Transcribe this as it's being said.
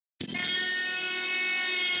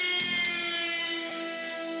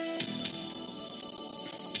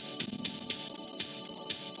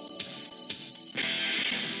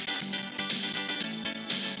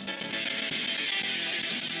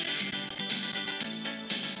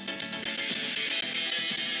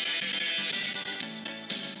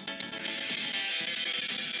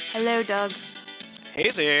Hello, Doug.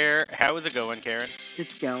 Hey there, how is it going, Karen?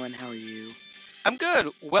 It's going. How are you? I'm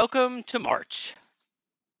good. Welcome to March.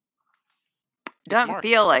 It's Doesn't March.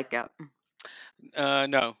 feel like it.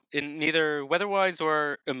 No, in neither weather-wise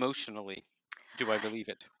or emotionally do I believe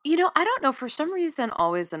it. I don't know. For some reason,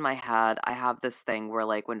 always in my head, I have this thing where,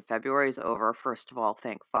 like, when February's over, first of all,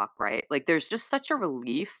 thank fuck, right? Like, there's just such a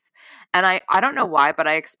relief. And I don't know why, but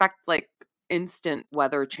I expect, like, instant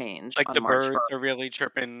weather change Like on the March birds 1st. are really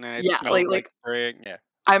chirping and it Yeah, smells like, like like spring. Yeah.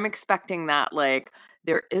 I'm expecting that, like,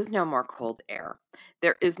 there is no more cold air.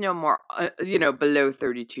 There is no more, below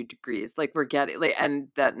 32 degrees. Like, we're getting, like, and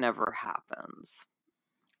that never happens.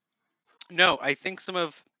 No, I think some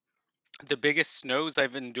of the biggest snows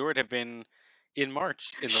I've endured have been in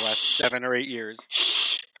March in the last Shh. 7 or 8 years.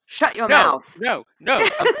 Shh! Shut your No, mouth. no, no.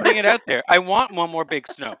 I'm putting it out there. I want one more big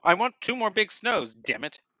snow. I want two more big snows, damn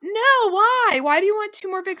it. No, why? Why do you want 2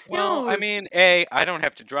 more big Well, I snows? mean, A, I don't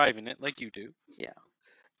have to drive in it like you do. Yeah.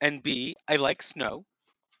 And B, I like snow.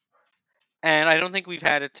 And I don't think we've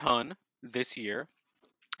had a ton this year.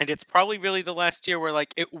 And it's probably really the last year where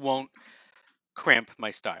like it won't cramp my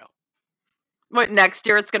style. What, next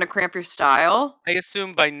year it's gonna cramp your style? I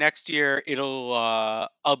assume by next year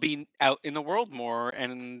I'll be out in the world more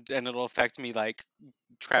and it'll affect me like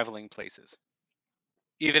traveling places.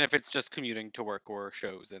 Even if it's just commuting to work or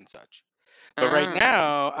shows and such. But right Oh.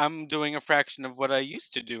 now, I'm doing a fraction of what I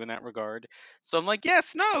used to do in that regard. So I'm like,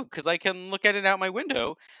 yes, no, because I can look at it out my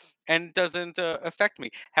window and it doesn't affect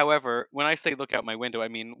me. However, when I say look out my window, I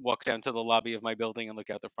mean walk down to the lobby of my building and look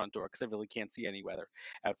out the front door because I really can't see any weather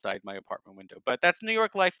outside my apartment window. But that's New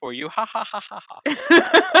York life for you. Ha ha ha ha ha.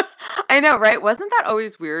 I know, right? Wasn't that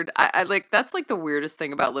always weird? I like that's like the weirdest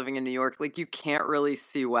thing about living in New York. Like you can't really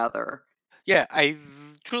see weather. Yeah, I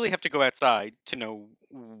truly have to go outside to know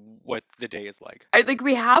what the day is like. I like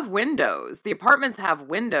we have windows. The apartments have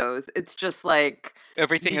windows. It's just like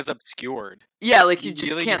Everything you, is obscured. yeah, like you You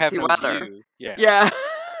just really can't have see no weather. view. Yeah. Yeah.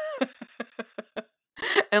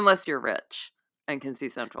 Unless you're rich and can see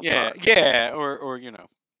Central Yeah, Park. yeah, or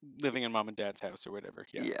living in mom and dad's house or whatever.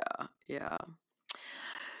 Yeah, Yeah, yeah.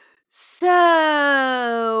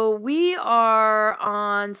 So we are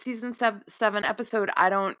on season 7, episode. I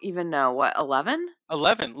don't even know what 11.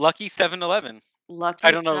 11, lucky 7-Eleven.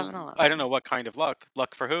 I Lucky don't know. I don't 7-Eleven. know what kind of luck.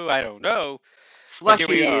 Luck for who? I don't know. But here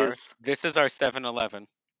we are. Slushies. This is our 7-Eleven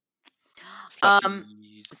Um,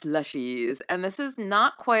 slushies. slushies, and this is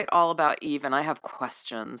not quite all about Eve. And I have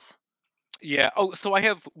questions. Yeah. Oh, so I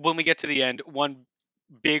have when we get to the end one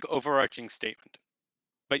big overarching statement,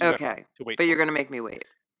 but you have Okay, to wait but for you're it. gonna make me wait.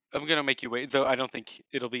 I'm gonna make you wait, though. I don't think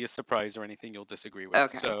it'll be a surprise or anything you'll disagree with.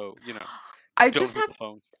 Okay, So I don't just hit have. the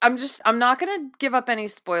phone. I'm not gonna give up any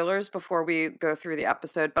spoilers before we go through the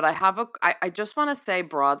episode, but I just want to say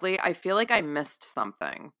broadly, I feel like I missed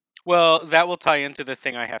something. Well, that will tie into the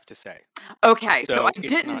thing I have to say. Okay, so So I it's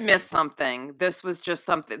didn't not miss you. something. This was just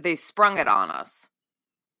something they sprung it on us.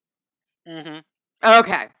 Hmm.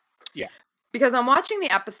 Okay, Yeah. because I'm watching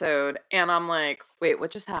the episode and I'm like, wait,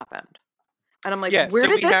 what just happened? And I'm like, Yeah. where So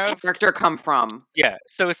did we this have character come from? Yeah,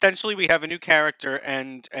 so essentially we have a new character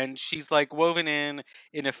and she's like woven in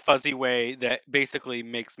a fuzzy way that basically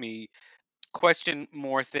makes me question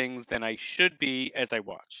more things than I should be as I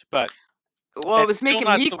watch. But Well, it that's was still making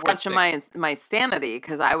not me the worst question thing. my sanity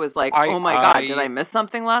because I was like, I oh my god, did I I miss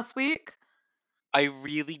something last week? I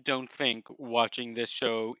really don't think watching this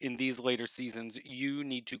show in these later seasons you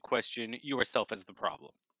need to question yourself as the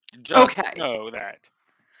problem. Just Okay, know that.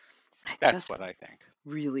 I That's just what I think.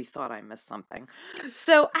 really thought I missed something.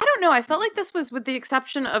 So I don't know. I felt like Mhm. this was, with the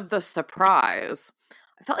exception of the surprise,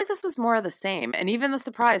 I felt like this was more of the same. And even the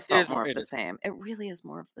surprise It felt is more more of it the is. same. It really is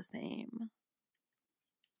more of the same.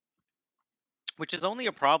 Which is only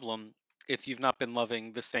a problem if you've not been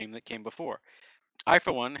loving the same that came before. I,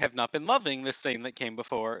 for one, have not been loving the same that came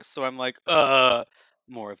before, so I'm like,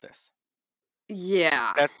 more of this.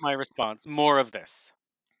 Yeah. That's my response. More of this.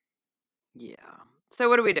 Yeah. So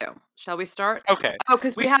what do we do? Shall we start? Okay. Oh,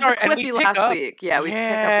 because We we had the start and we Clippy pick last up. week. Yeah, we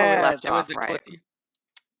pick up where we Yeah, left there was off, a right? Clippy.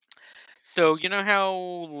 So, you know how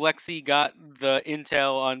Lexi got the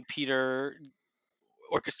intel on Peter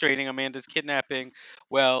orchestrating Amanda's kidnapping?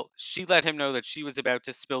 Well, she let him know that she was about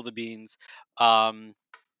to spill the beans. Um,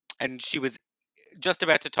 and she was just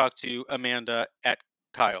about to talk to Amanda at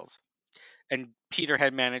Kyle's. And Peter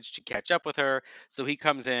had managed to catch up with her, so he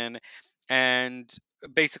comes in and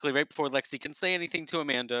basically right before Lexi can say anything to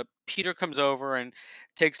Amanda, Peter comes over and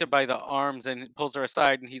takes her by the arms and pulls her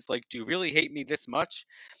aside and he's like, "Do you really hate me this much?"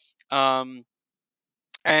 Um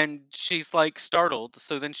and she's like startled,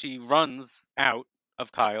 so then she runs out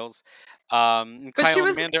of Kyle's. But she Kyle and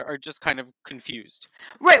was Amanda are just kind of confused.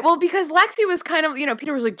 right. Well, because Lexi was kind of,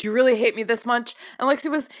 Peter was like, "Do you really hate me this much?" And Lexi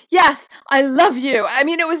was, "Yes, I love you." I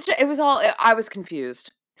mean, it was all. I was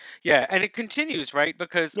confused. Yeah, and it continues, right?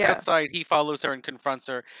 Because Yeah. outside he follows her and confronts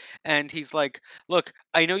her, and he's like, "Look,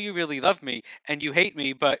 I know you really love me and you hate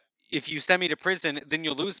me, but if you send me to prison, then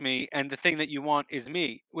you'll lose me, and the thing that you want is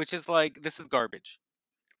me." Which is like, this is garbage.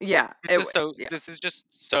 Yeah. Yeah. This is just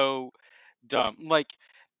so dumb. Like,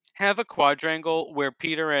 have a quadrangle where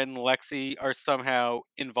Peter and Lexi are somehow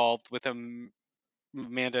involved with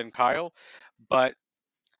Amanda and Kyle, but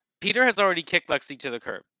Peter has already kicked Lexi to the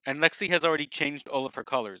curb, and Lexi has already changed all of her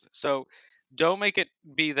colors. So don't make it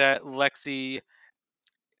be that Lexi,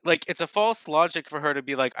 like, it's a false logic for her to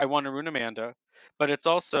be like, I want to ruin Amanda, but it's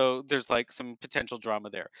also, there's like some potential drama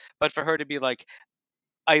there. But for her to be like,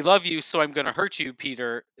 I love you, so I'm going to hurt you,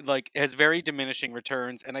 Peter, like, has very diminishing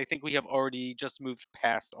returns, and I think we have already just moved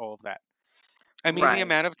past all of that. I mean, the Right.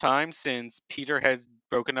 amount of time since Peter has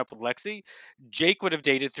broken up with Lexi, Jake would have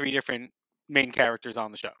dated three different main characters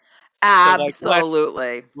on the show. So like,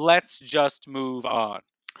 Absolutely. let's just move on.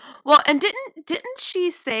 Well, and didn't she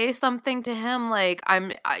say something to him like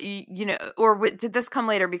or did this come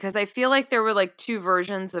later? Because I feel like there were like two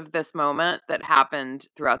versions of this moment that happened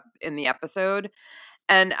throughout in the episode,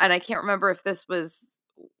 and I can't remember if this was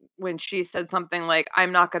when she said something like,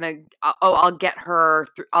 "I'm not gonna. I'll get her.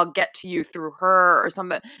 I'll get to you through her," or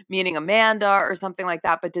something, meaning Amanda or something like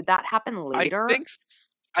that. But did that happen later?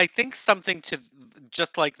 I think something to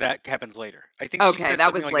just like that happens later. I think she Okay, says that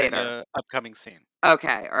something was like that in later. a upcoming scene.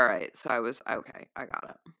 Okay, all right. So I was okay. I got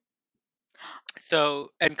it. So,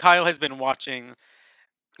 and Kyle has been watching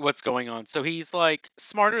what's going on. So he's like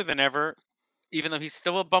smarter than ever, even though he's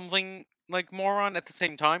still a bumbling like moron at the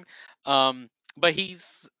same time. But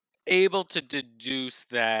he's able to deduce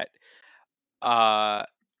that uh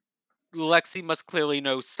Lexi must clearly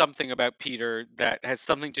know something about Peter that has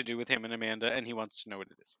something to do with him and Amanda, and he wants to know what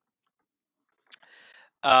it is.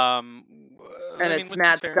 Um, And I mean, it's which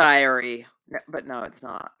is Matt's fair. diary. But no, it's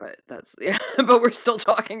not. But that's yeah. But we're still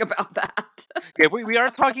talking about that. Yeah, we are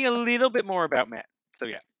talking a little bit more about Matt. So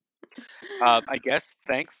yeah, I guess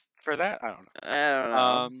thanks for that. I don't I don't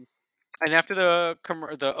know. know. And after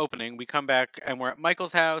the opening, we come back and we're at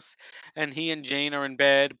Michael's house, and he and Jane are in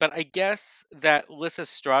bed. But I guess that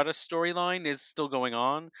Lysistrata storyline is still going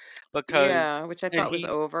on because, Yeah, which I and thought was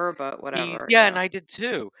over, but he's whatever. yeah, and Yeah. I did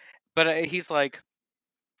too. But he's like,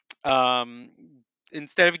 um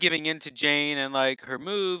instead of giving in to Jane and like her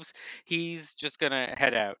moves, he's just gonna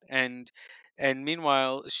head out. And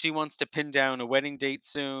meanwhile, she wants to pin down a wedding date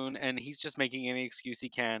soon, and he's just making any excuse he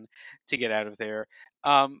can to get out of there.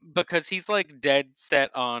 Because he's like dead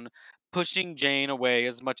set on pushing Jane away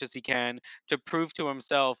as much as he can to prove to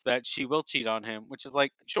himself that she will cheat on him, which is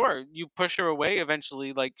like, sure, you push her away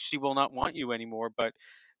eventually, like she will not want you anymore, but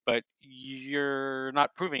you're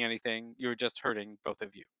not proving anything, you're just hurting both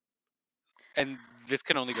of you, and this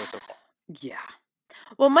can only go so far. Yeah.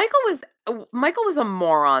 Well, Michael was a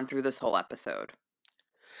moron through this whole episode.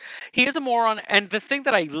 He is a moron, and the thing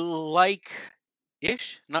that I like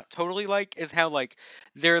ish, not totally like, is how like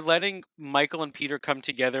they're letting Michael and Peter come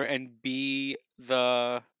together and be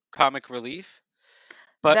the comic relief,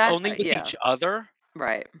 but That only with yeah, each other.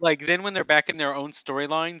 right. Like then when they're back in their own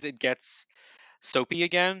storylines, it gets soapy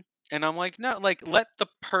again. And I'm like, no, like let the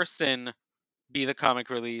person be the comic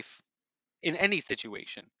relief in any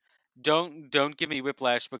situation. Don't give me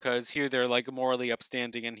whiplash because here they're like morally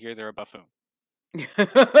upstanding and here they're a buffoon.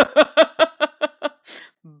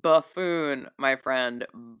 Buffoon, my friend,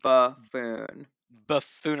 buffoon.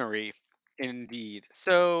 Buffoonery, indeed.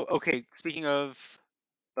 So, okay, speaking of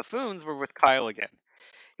buffoons, we're with Kyle again.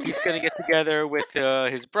 He's gonna get together with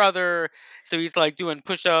his brother, so he's like doing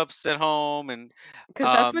push-ups at home, and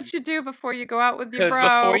Because that's what you do before you go out with your because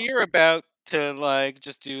before bro. you're about to like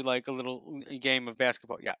just do like a little game of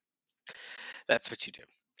basketball, yeah, that's what you do.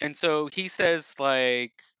 And so he says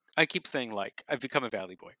like, I keep saying like, I've become a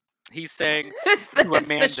Valley Boy. He's saying to It's the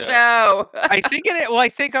Amanda, show. I think it. Well, I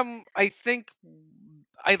think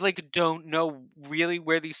I like don't know really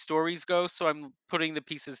where these stories go, so I'm putting the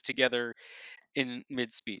pieces together in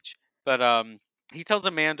mid speech. But he tells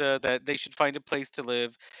Amanda that they should find a place to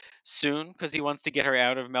live soon because he wants to get her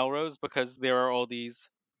out of Melrose because there are all these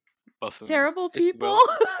buffoons, Terrible if you people. will.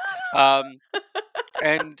 Um,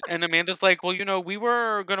 and Amanda's like, well, we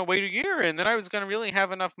were gonna wait a year, and then I was gonna really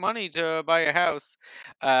have enough money to buy a house.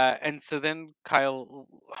 And so then Kyle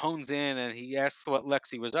hones in and he asks what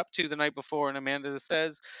Lexi was up to the night before, and Amanda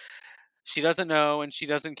says she doesn't know and she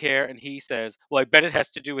doesn't care, and he says, well, I bet it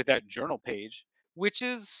has to do with that journal page, which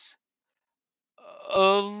is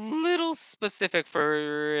a little specific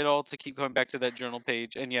for it all to keep going back to that journal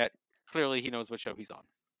page, and yet clearly he knows what show he's on.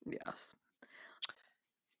 Yes.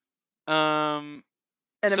 Um,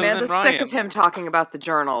 And so then Amanda's sick of Ryan, him talking about the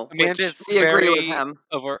journal, which Amanda's we agree with very him.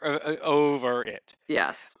 over it.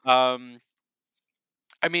 Yes. Um,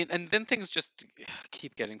 I mean, and then things just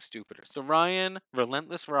keep getting stupider. So Ryan,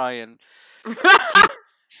 relentless Ryan,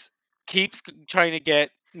 keeps trying to get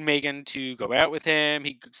Megan to go out with him.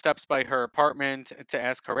 He stops by her apartment to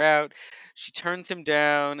ask her out. She turns him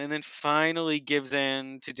down and then finally gives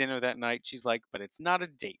in to dinner that night. She's like, "But it's not a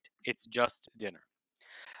date. It's just dinner."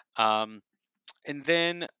 Um, and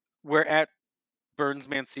then we're at Burns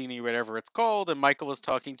Mancini, whatever it's called, and Michael is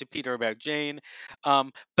talking to Peter about Jane.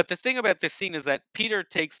 But the thing about this scene is that Peter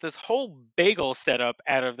takes this whole bagel setup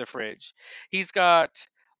out of the fridge. He's got,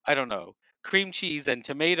 I don't know, cream cheese and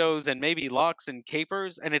tomatoes and maybe lox and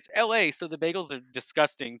capers, and it's LA, so the bagels are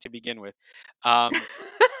disgusting to begin with. Um,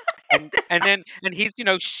 and he's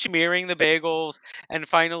smearing the bagels, and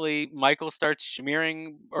finally Michael starts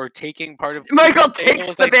smearing or taking part of Peter's Michael takes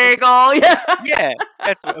bagels, the I think. bagel. Yeah. Yeah,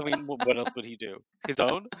 that's what I mean. What else would he do? His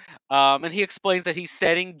own? And he explains that he's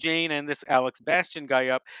setting Jane and this Alex Bastian guy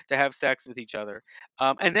up to have sex with each other.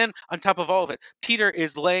 And then on top of all of it, Peter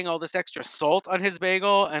is laying all this extra salt on his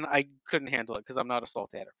bagel, and I couldn't handle it because I'm not a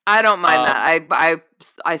salt adder. I don't mind that. Um,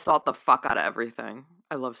 I salt the fuck out of everything.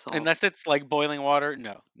 I love salt. unless it's like boiling water,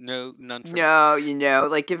 no, none for me. No,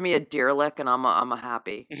 like give me a deer lick and I'm a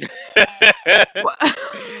happy. Wha-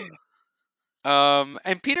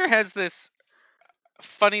 And Peter has this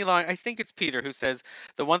funny line. I think it's Peter who says,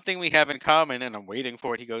 "The one thing we have in common," and I'm waiting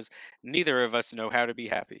for it. He goes, "Neither of us know how to be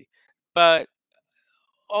happy." But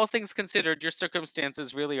all things considered, your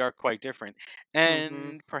circumstances really are quite different. Mhm.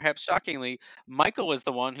 And perhaps shockingly, Michael is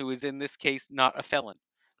the one who is in this case not a felon.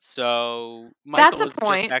 So That's Michael a is just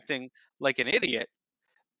point. acting like an idiot,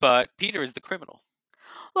 but Peter is the criminal.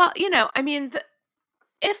 Well, I mean,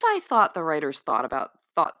 if I thought the writers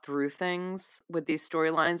thought through things with these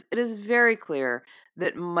storylines, it is very clear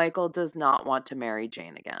that Michael does not want to marry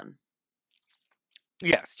Jane again.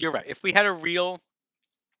 Yes, you're right. If we had a real,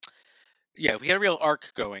 yeah, if we had a real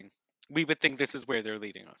arc going, we would think this is where they're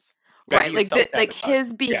leading us. That Right, he's like his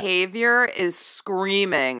self-sabotaging. Yeah. behavior is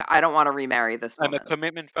screaming, "I don't wanna remarry this I'm a woman."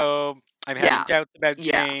 commitment phobe. I'm having Yeah. doubts about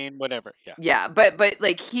Yeah. Jane, whatever. Yeah, Yeah, but,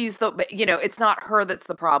 like, it's not her that's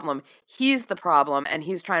the problem, he's the problem, and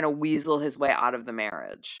he's trying to weasel his way out of the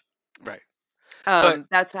marriage. right. But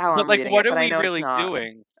That's how but I'm like reading what it, are but I we know it's really not.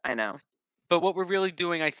 doing? I know. But what we're really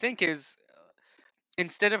doing, I think, is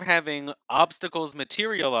instead of having obstacles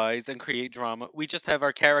materialize and create drama, we just have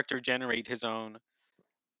our character generate his own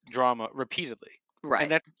drama repeatedly. And Right,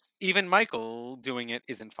 that's even Michael doing it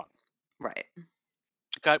isn't fun. right.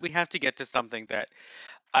 God, we have to get to something that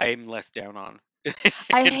I'm less down on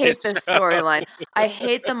I in this hate this show. storyline. I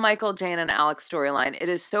hate the Michael, Jane, and Alex storyline. It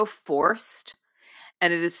is so forced,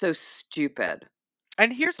 and it is so stupid.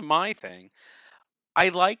 And here's my thing. I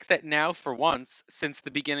like that now, for once, since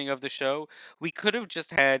the beginning of the show, we could have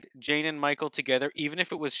just had Jane and Michael together, even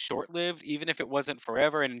if it was short lived, even if it wasn't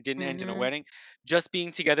forever and didn't end in a Mhm. wedding, just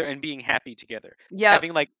being together and being happy together. Yep.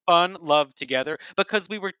 Having like fun, love together, because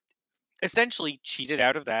we were essentially cheated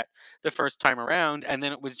out of that the first time around, and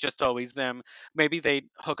then it was just always them. Maybe they'd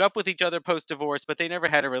hook up with each other post divorce, but they never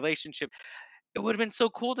had a relationship. It would have been so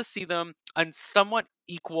cool to see them on somewhat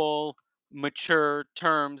equal, mature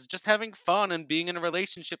terms, just having fun and being in a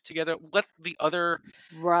relationship together. Let the other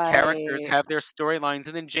characters Right. have their storylines,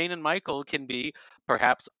 and then Jane and Michael can be,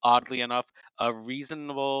 perhaps oddly enough, a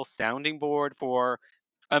reasonable sounding board for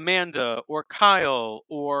Amanda or Kyle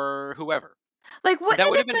or whoever. Like, wouldn't That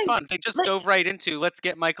would it have have been been fun. They just like dove right into, let's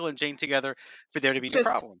get Michael and Jane together for there to be no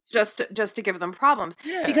problems. just to give them problems?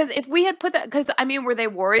 Yeah. Because if we had put that, because I mean, were they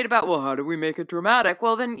worried about, well, how do we make it dramatic?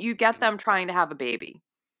 Well, then you get Mhm. them trying to have a baby.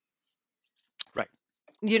 Right.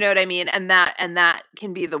 You know what I mean? And that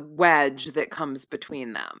can be the wedge that comes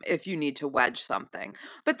between them if you need to wedge something.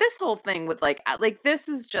 But this whole thing with like this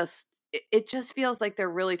is just it just feels like they're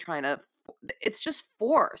really trying to it's just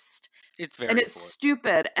forced It's and very it's forced.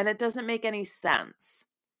 stupid and it doesn't make any sense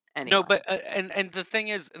No, anyway. but and the thing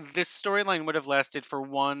is, this storyline would have lasted for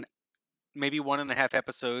one, maybe 1.5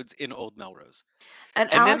 episodes in Old Melrose, And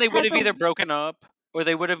and then Alex they would has have a either broken up or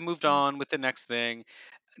they would have moved on with the next thing.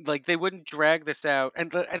 Like they wouldn't drag this out, and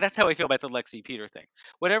that's how I feel about the Lexi Peter thing.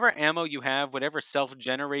 Whatever ammo you have, whatever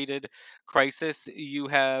self-generated crisis you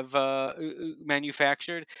have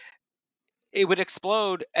manufactured, it would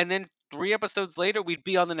explode, and then 3 episodes later, we'd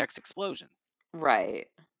be on the next explosion. right.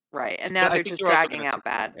 Right. And now But I they're think just they're also going dragging to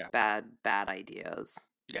say out something. Yeah. bad ideas.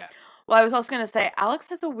 Yeah, Well, I was also gonna say Alex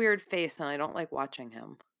has a weird face, and I don't like watching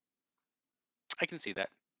him. I can see that.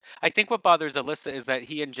 I think what bothers Alyssa is that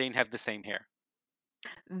he and Jane have the same hair,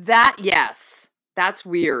 That yes, that's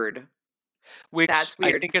weird. which That's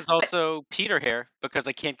I weird. think is But also Peter hair because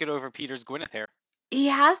I can't get over Peter's Gwyneth hair. he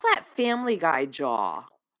has that Family Guy jaw,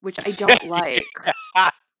 which I don't like.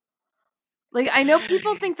 Yeah. Like, I know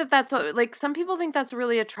people think that that's what like, some people think that's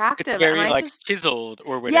really It's attractive, and very I like just chiseled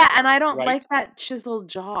or yeah, and whatever, I don't right? like that chiseled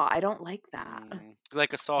jaw. I don't like that. I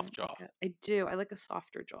Like a soft don't jaw, like it. I do. I like a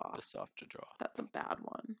softer jaw. the softer jaw. That's a bad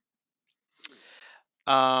one.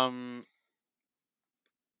 Um.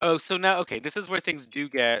 Oh, so now okay, this is where things do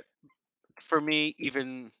get for me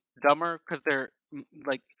even dumber because they're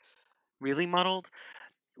like really muddled.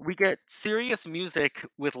 We get serious music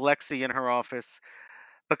with Lexi in her office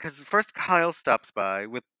because first Kyle stops by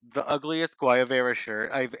with the ugliest Guayavera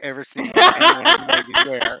shirt I've ever seen anyone in the 90s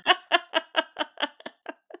wear.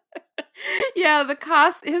 Yeah,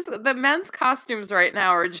 the men's costumes right now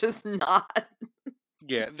are just not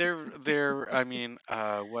Yeah, they're I mean,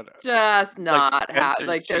 what just like not Spencer's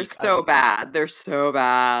like, they're chic. I so don't know. bad. They're so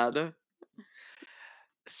bad.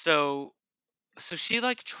 So so she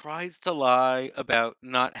like tries to lie about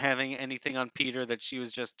not having anything on Peter that she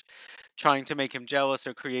was just trying to make him jealous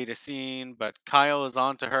or create a scene, but Kyle is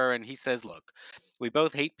on to her and he says, "Look, we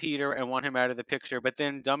both hate Peter and want him out of the picture." But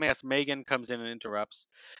then dumbass Megan comes in and interrupts.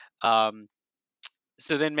 Um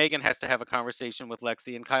so then Megan has to have a conversation with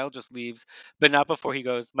Lexi and Kyle just leaves, but not before he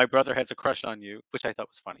goes, "My brother has a crush on you," which I thought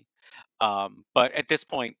was funny. But at this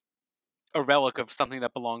point, a relic of something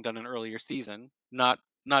that belonged on an earlier season, not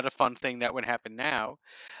a fun thing that would happen now.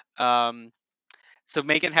 Um, so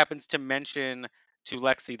Megan happens to mention to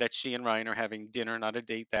Lexi that she and Ryan are having dinner, not a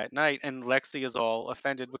date that night, and Lexi is all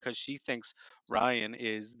offended because she thinks Ryan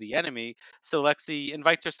is the enemy. So Lexi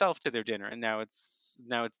invites herself to their dinner, and now it's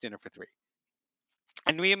dinner for three.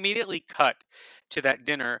 And we immediately cut to that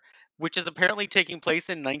dinner, which is apparently taking place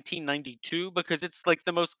in 1992 because it's like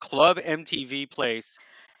the most club MTV place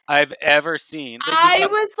I've ever seen. Like we've I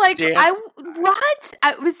got was like, dance. what?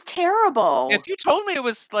 It was If terrible. you told me it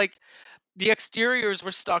was like the exteriors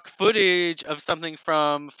were stock footage of something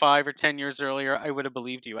from 5 or 10 years earlier, I would have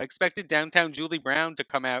believed you. I expected downtown Julie Brown to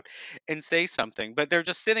come out and say something, but they're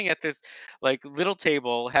just sitting at this like little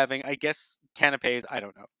table having, I guess, canapes. I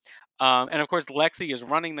don't know. And of course, Lexi is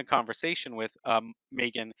running the conversation with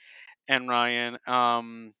Megan and Ryan.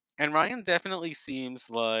 And Ryan definitely seems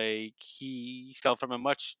like he fell from a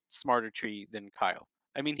much smarter tree than Kyle.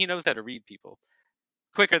 I mean, he knows how to read people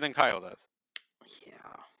quicker than Kyle does.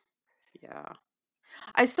 Yeah. Yeah.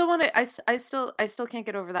 I still wanna I still can't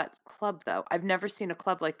get over that club, though. I've never seen a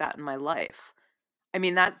club like that in my life. I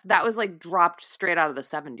mean, that was, like, dropped straight out of the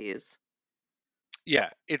 '70s. Yeah,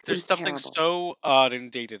 It there's was something terrible. so odd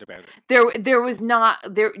and dated about it. There was not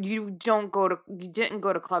there you didn't go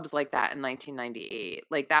to clubs like that in 1998.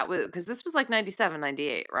 Like, that was because this was, like, 97,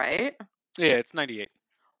 98, right? Yeah, it's 98.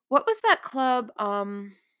 What was that club?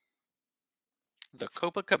 The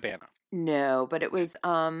Copacabana. No, but it was,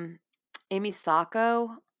 Amy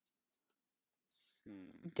Sacco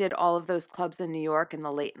Hmm. did all of those clubs in New York in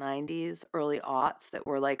the late '90s, early aughts that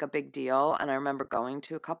were, like, a big deal, and I remember going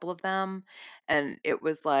to a couple of them, and it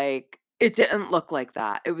was like it didn't look like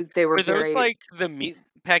that. They were Were those very like the meat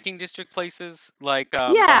packing district places, like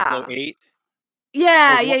Bungalow yeah. 8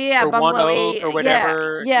 Yeah, yeah, yeah, or One Bungalow Oak or 8, yeah,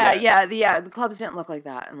 whatever? yeah, Yeah, yeah, the clubs didn't look like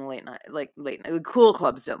that in the the cool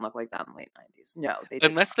clubs didn't look like that in the late '90s. No, they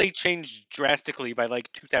did unless not. they changed drastically by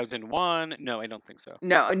like 2001. No, I don't think so.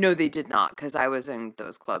 No, no, they did not. Because I was in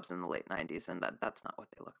those clubs in the late '90s, and that's not what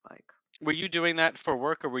they looked like. Were you doing that for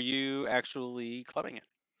work or were you actually clubbing it?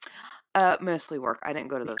 Mostly work. I didn't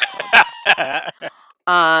go to those clubs.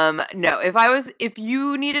 No, if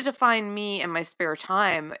you needed to find me in my spare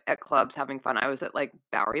time at clubs having fun, I was at like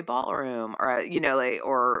Bowery Ballroom or like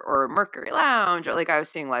or Mercury Lounge or like I was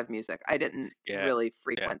seeing live music. I didn't Yeah, really yeah.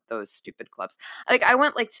 frequent those stupid clubs. Like I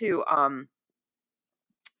went like to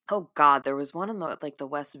oh god, there was one in the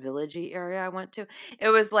West Villagey area I went to. It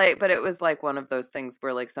was like one of those things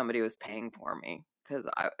where like somebody was paying for me cuz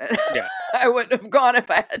I Yeah. I wouldn't have gone if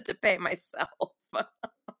I had to pay myself.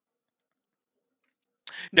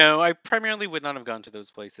 No, I primarily would not have gone to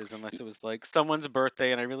those places unless it was like someone's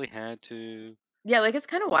birthday and I really had to. Yeah, like, it's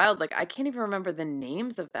kinda wild, like, I can't even remember the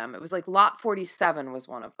names of them. It was, like, Lot 47 was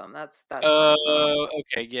one of them. That's one of them. Oh,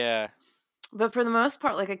 okay, yeah. But for the most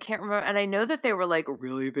part, like, I can't remember and I know that they were, like,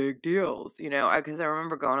 really big deals, because I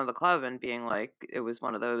remember going to the club and being like it was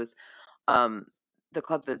one of those, um the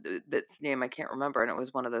club that's name I can't remember, and it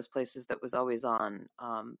was one of those places that was always on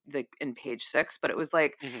in page 6, but it was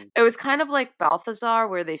like Hmm. it was kind of like Balthazar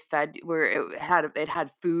where they fed where it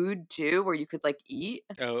had food too where you could like eat.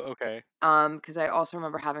 Oh, okay. Because I also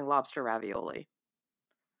remember having lobster ravioli.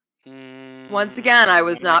 Once again, I What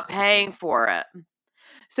was am I not thinking? paying for it.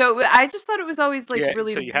 So I just thought it was always like Yeah,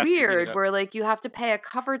 really so you have to eat it weird up. where like you have to pay a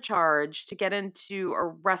cover charge to get into a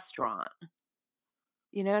restaurant.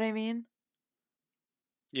 You know what I mean?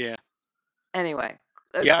 Yeah. Anyway,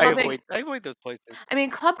 Yeah, clubbing. I avoid those places. I mean,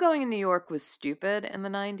 club going in New York was stupid in the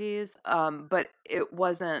 90s, but it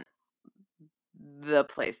wasn't the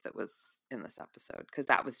place that was in this episode because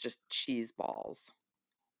that was just cheese balls.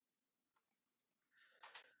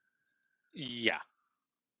 Yeah.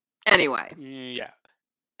 Anyway. Yeah.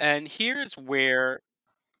 And here's where,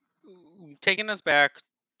 taking us back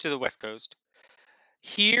to the West Coast,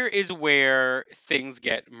 here is where things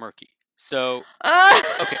get murky. So,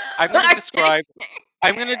 okay, I can't.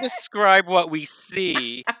 I'm going to describe what we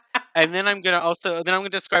see, and then I'm going to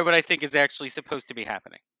describe what I think is actually supposed to be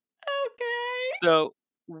happening. Okay. So,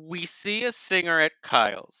 we see a singer at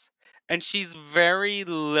Kyle's, and she's very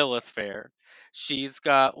Lilith fair. She's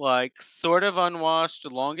got like sort of unwashed,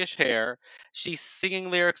 longish hair. She's singing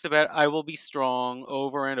lyrics about "I will be strong"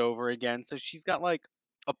 over and over again. So she's got like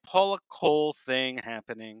a Paula Cole thing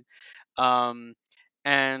happening. Um,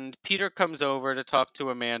 and Peter comes over to talk to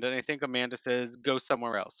Amanda, and I think Amanda says, "Go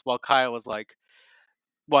somewhere else," while Kyle is like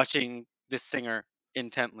watching this singer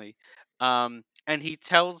intently. And he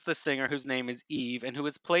tells the singer, whose name is Eve, and who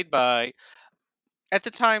is played by, at the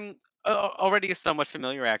time, already a somewhat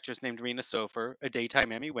familiar actress named Rena Sofer, a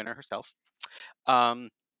daytime Emmy winner herself. Um,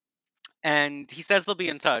 and he says they'll be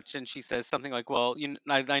in touch, and she says something like, "Well,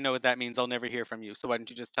 I know what that means. I'll never hear from you. So why don't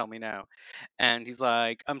you just tell me now?" And he's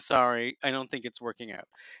like, "I'm sorry. I don't think it's working out."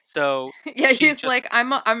 So Yeah, she he's just, like,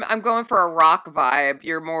 I'm going for a rock vibe.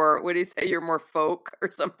 You're more, what do you say? You're more folk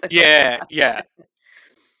or something like yeah, that. yeah.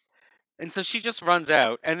 And so she just runs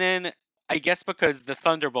out. And then I guess because the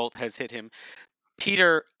thunderbolt has hit him,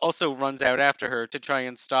 Peter also runs out after her to try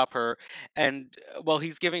and stop her. And while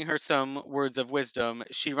he's giving her some words of wisdom,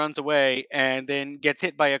 she runs away and then gets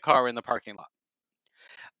hit by a car in the parking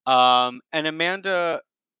lot. And Amanda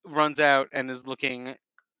runs out and is looking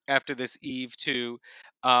after this Eve too.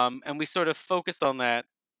 And we sort of focus on that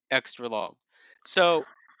extra long. So,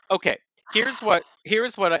 okay, here's what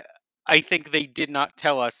I think they did not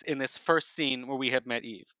tell us in this first scene where we have met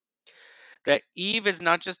Eve. That Eve is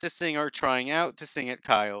not just a singer trying out to sing at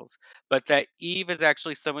Kyle's, but that Eve is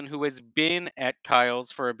actually someone who has been at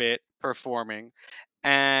Kyle's for a bit performing,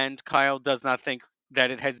 and Kyle does not think that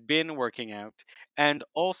it has been working out, and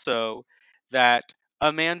also that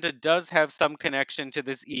Amanda does have some connection to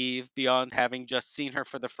this Eve beyond having just seen her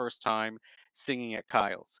for the first time singing at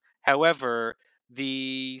Kyle's. However,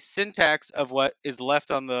 the syntax of what is left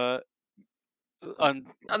on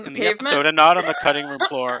On the in the pavement. episode and not on the cutting room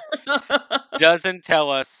floor doesn't tell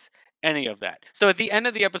us any of that. So at the end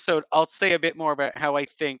of the episode, I'll say a bit more about how I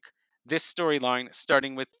think this storyline,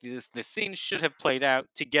 starting with this scene, should have played out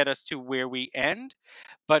to get us to where we end.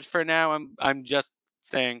 But for now, I'm just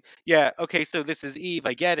saying, yeah, okay, so this is Eve,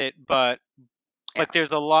 I get it, Yeah, but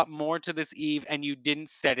there's a lot more to this Eve, and you didn't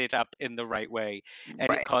set it up in the right way, and it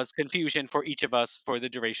right. caused confusion for each of us for the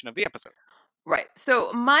duration of the episode. Right.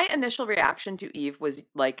 So my initial reaction to Eve was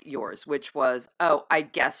like yours, which was, oh, I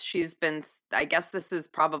guess this is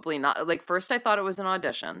probably not like first I thought it was an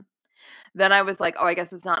audition. Then I was like, oh, I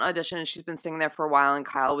guess it's not an audition and she's been singing there for a while and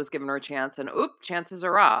Kyle was giving her a chance and oop, chances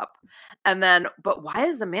are up. And then, but why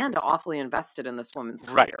is Amanda awfully invested in this woman's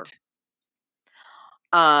career? Right.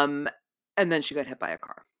 Um, and then she got hit by a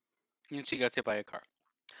car. And she got hit by a car.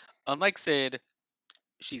 Unlike Sid,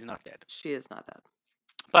 she's not dead. She is not dead.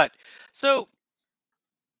 But so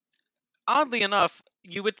oddly enough,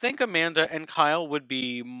 you would think Amanda and Kyle would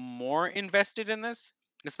be more invested in this,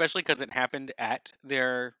 especially because it happened at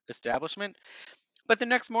their establishment. But the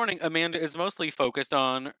next morning, Amanda is mostly focused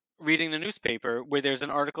on reading the newspaper, where there's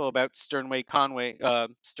an article about Sterling Conway,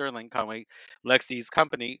 Lexi's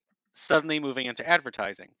company, suddenly moving into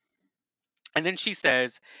advertising. And then she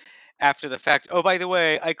says, after the fact, "Oh, by the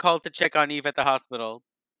way, I called to check on Eve at the hospital.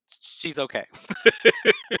 She's okay."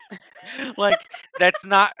 Like, that's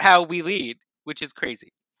not how we lead, which is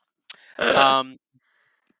crazy. Um,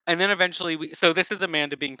 and then eventually so this is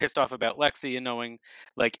Amanda being pissed off about Lexi and knowing,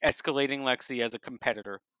 like, escalating Lexi as a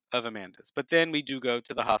competitor of Amanda's. But then we do go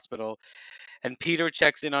to the hospital, and Peter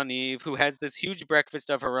checks in on Eve, who has this huge breakfast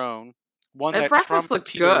of her own, one That that breakfast trumps looked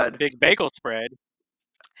Peter's good. big bagel spread.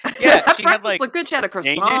 Yeah, That she had breakfast like looked good. She had a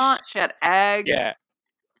Danish. croissant, she had Yeah, eggs.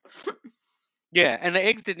 Yeah, and the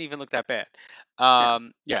eggs didn't even look that bad. Yeah.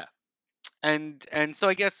 Yeah. And so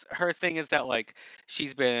I guess her thing is that like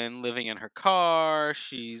she's been living in her car,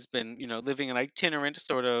 she's been, living an itinerant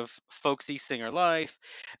sort of folksy singer life.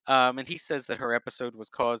 And he says that her episode was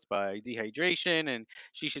caused by dehydration and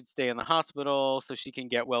she should stay in the hospital so she can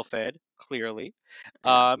get well fed, clearly,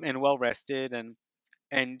 Yeah. and well rested.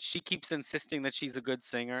 And she keeps insisting that she's a good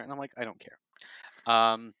singer, and I'm like, I don't care.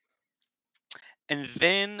 Um, and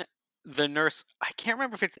then the nurse, I can't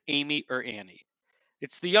remember if it's Amy or Annie.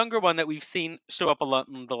 It's the younger one that we've seen show up a lot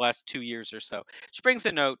in the last 2 years or so. She brings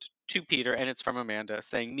a note to Peter, and it's from Amanda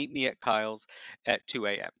saying, "Meet me at Kyle's at 2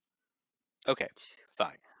 a.m." Okay,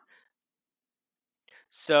 fine.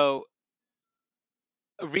 So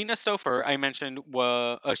Rena Sofer, I mentioned,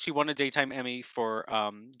 she won a daytime Emmy for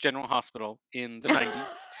General Hospital in the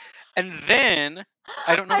 90s. And then,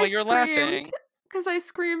 I don't know I why you're screamed laughing, because I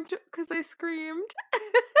screamed because I screamed.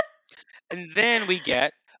 and then we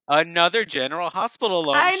get another General Hospital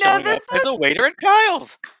alum I know showing up as a waiter at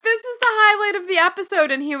Kyle's. this was the highlight of the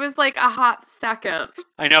episode, and he was like a hot second.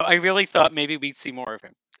 I know. I really thought maybe we'd see more of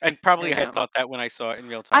him. And I probably I had know. thought that when I saw it in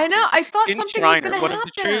real time I know. too. I thought Jim something was Schreiner, gonna one of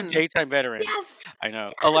the true happen. daytime veterans. Yes. I know.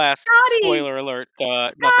 Yes, Alas, Scotty. spoiler alert,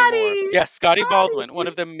 nothing more. Scotty. Yes, Scotty Baldwin, one Scotty.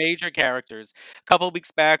 of the major characters. A couple weeks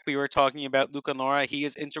back, we were talking about Luke and Laura. He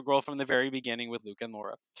is integral from the very beginning with Luke and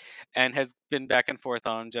Laura, and has been back and forth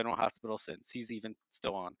on General Hospital since. He's even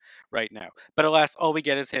still on right now. But alas, all we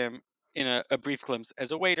get is him in a brief glimpse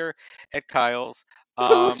as a waiter at Kyle's, Who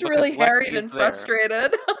looks because really Lexi harried is and there.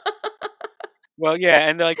 frustrated. Well, yeah,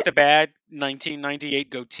 and like the bad 1998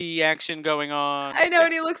 goatee action going on. I know, Yeah,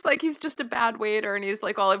 and he looks like he's just a bad waiter, and he's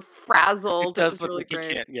like all it frazzled. It does was look really like he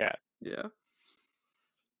great. can't. Yeah. Yeah,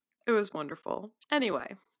 it was wonderful.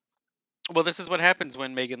 Anyway, Well, this is what happens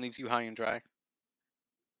when Megan leaves you high and dry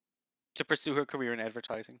to pursue her career in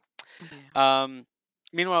advertising. yeah. Um,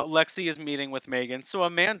 Meanwhile, Lexi is meeting with Megan. So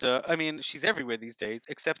Amanda, I mean, she's everywhere these days,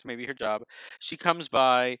 except maybe her job. She comes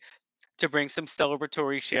by to bring some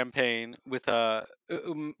celebratory champagne with a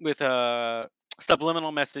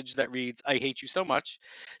subliminal message that reads "I hate you so much"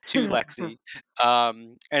 to Lexi.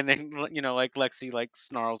 And then like Lexi like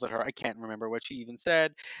snarls at her. I can't remember what she even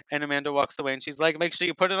said. And Amanda walks away and she's like, "Make sure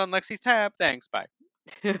you put it on Lexi's tab. Thanks, bye."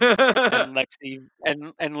 And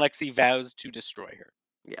Lexi vows to destroy her.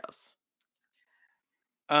 Yes.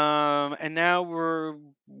 And now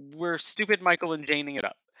we're stupid Michael and Janing it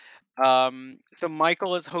up. So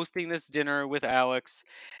Michael is hosting this dinner with Alex,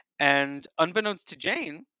 and unbeknownst to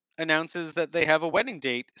Jane, announces that they have a wedding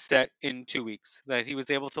date set in 2 weeks. That he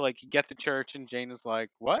was able to like get the church, and Jane is like,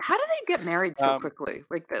 "What?" How do they get married so Um, quickly?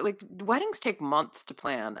 Like weddings take months to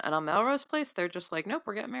plan, and on Melrose Place, they're just like, "Nope,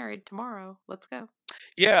 we're getting married tomorrow. Let's go."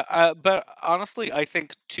 yeah, but honestly, I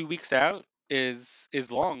think 2 weeks out is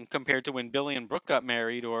long compared to when Billy and Brooke got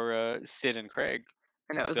married, or Sid and Craig.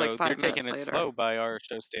 I know it was like So they're 5 minutes taking it later. slow by our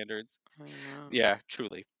show standards. I know. Yeah,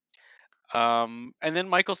 truly. And then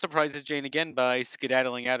Michael surprises Jane again by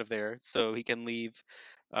skedaddling out of there so he can leave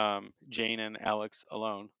Jane and Alex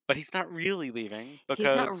alone. But he's not really leaving He's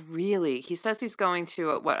because not really. He says he's going to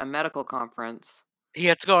a medical conference. he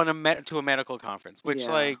has to go on to a medical conference, which,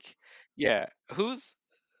 Yeah. like, yeah,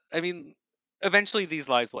 I mean, eventually these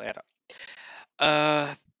lies will add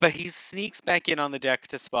up. But he sneaks back in on the deck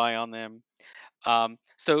to spy on them.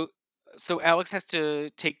 So Alex has to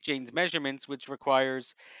take Jane's measurements, which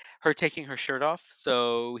requires her taking her shirt off.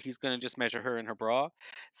 So he's gonna just measure her in her bra.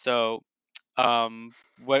 So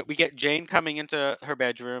what we get Jane coming into her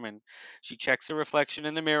bedroom, and she checks her reflection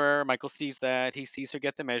in the mirror. Michael sees that. He sees her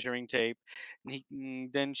get the measuring tape.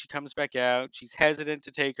 And then she comes back out. She's hesitant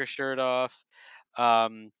to take her shirt off.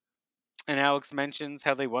 Um, and Alex mentions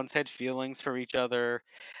how they once had feelings for each other.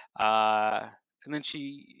 Uh, and then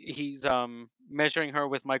he's measuring her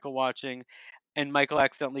with Michael watching, and Michael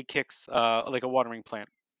accidentally kicks like a watering plant,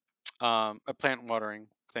 a plant watering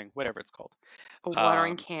thing, whatever it's called. A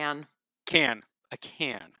watering Um, can. can a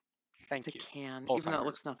can. It's a Thank you. can, even though it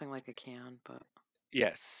looks Alzheimer's. nothing like a can,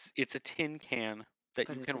 Yes, it's a tin can that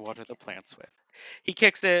but you it's can a tin water the can. plants with. He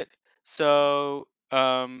kicks it, so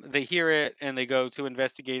they hear it and they go to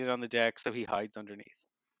investigate it on the deck. So he hides underneath,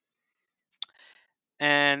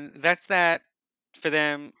 and that's that for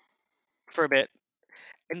them for a bit.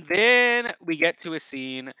 And then we get to a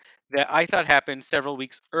scene that I thought happened several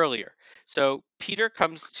weeks earlier. So Peter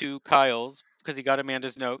comes to Kyle's because he got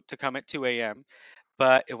Amanda's note to come at 2 a.m.,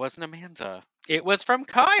 but it wasn't Amanda. It was from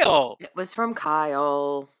Kyle, It was from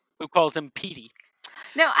Kyle. who calls him Petey.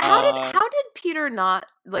 Now, Um, how did Peter not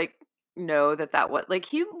like know that was like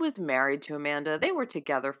he was married to Amanda? They were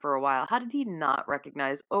together for a while. How did he not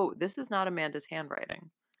recognize? Oh, this is not Amanda's handwriting.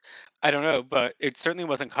 I don't know, but it certainly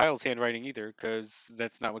wasn't Kyle's handwriting either, because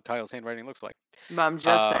that's not what Kyle's handwriting looks like. But I'm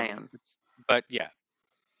just saying. But yeah,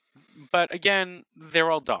 but again, they're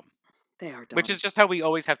all dumb, They are which is dumb. just how we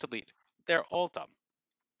always have to lead. They're all dumb.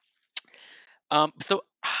 So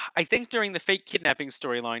I think during the fake kidnapping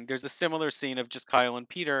storyline, there's a similar scene of just Kyle and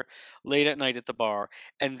Peter late at night at the bar,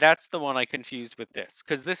 and that's the one I confused with this,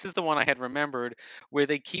 because this is the one I had remembered where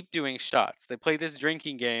they keep doing shots. They play this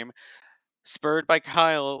drinking game, spurred by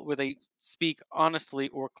Kyle, where they speak honestly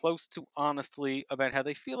or close to honestly about how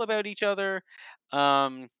they feel about each other,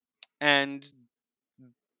 um, and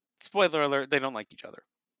spoiler alert, they don't like each other.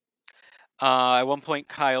 At one point,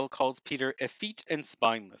 Kyle calls Peter effete and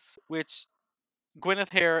spineless, which Gwyneth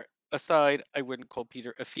hair aside, I wouldn't call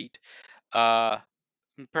Peter effete. Uh,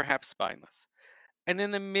 Perhaps spineless. And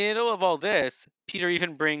in the middle of all this, Peter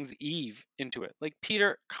even brings Eve into it. Like,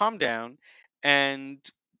 Peter, calm down and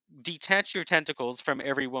detach your tentacles from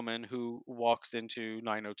every woman who walks into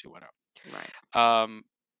 90210. Right.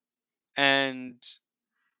 And,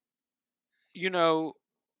 you know,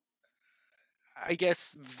 I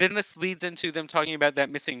guess then this leads into them talking about that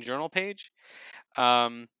missing journal page.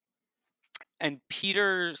 Um, and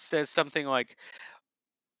Peter says something like,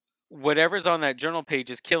 whatever's on that journal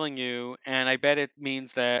page is killing you, and I bet it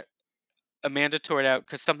means that Amanda tore it out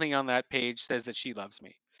because something on that page says that she loves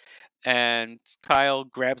me. And Kyle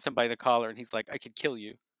grabs him by the collar and he's like, I could kill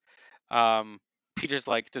you. Um, Peter's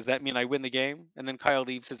like, does that mean I win the game? And then Kyle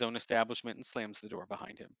leaves his own establishment and slams the door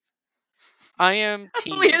behind him. I am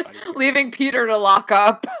team nobody here. Leaving Peter to lock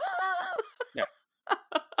up. Yeah.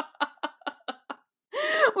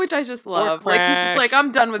 Which I just Or love. Like, he's just like, crash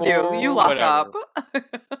I'm done with you. You or lock whatever. up.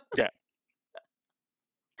 Yeah.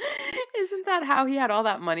 Isn't that how he had all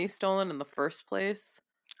that money stolen in the first place?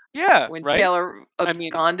 Yeah, When right? Taylor I mean,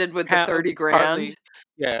 absconded with the 30 grand? partly,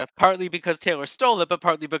 yeah, partly because Taylor stole it, but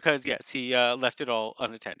partly because, yes, he left it all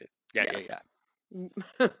unattended. Yeah, yeah, Yes.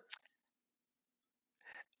 yeah.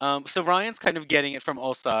 So Ryan's kind of getting it from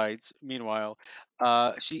all sides. Meanwhile,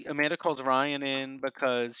 Amanda calls Ryan in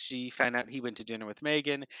because she found out he went to dinner with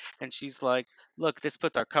Megan, and she's like, "Look, this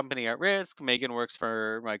puts our company at risk. Megan works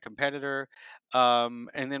for my competitor." And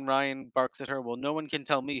then Ryan barks at her, "Well, no one can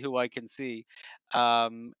tell me who I can see."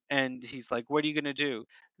 And he's like, "What are you gonna do?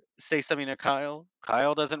 Say something to Kyle?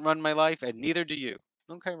 Kyle doesn't run my life, and neither do you."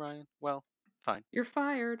 Okay, Ryan. Well, fine. You're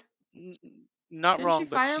fired. N- Not Didn't she wrong,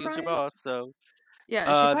 but fire she is your Ryan? boss, so Yeah, and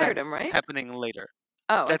she fired him, that's right? happening later.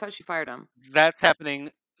 Oh, I thought she That's fired him. that's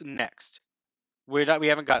happening next. We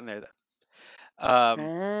haven't gotten there yet. Um,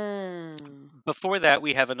 Oh. Before that,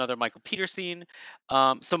 we have another Michael Peter scene.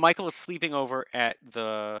 So Michael is sleeping over at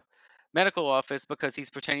the medical office because he's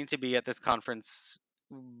pretending to be at this conference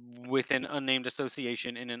with an unnamed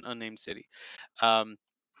association in an unnamed city. Um,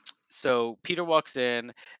 so Peter walks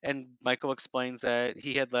in, and Michael explains that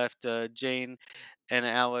he had left Jane and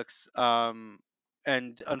Alex.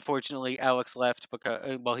 And unfortunately, Alex left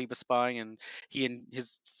because while he was spying, and he and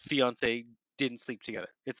his fiance didn't sleep together.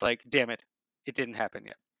 It's like, damn it, it didn't happen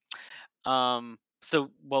yet.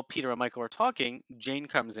 So while Peter and Michael are talking, Jane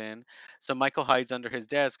comes in. So Michael hides under his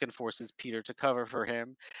desk and forces Peter to cover for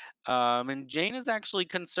him. And Jane is actually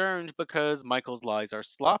concerned because Michael's lies are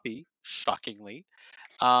sloppy, shockingly.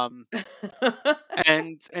 Um,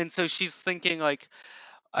 and so she's thinking like,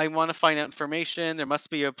 I want to find out information. There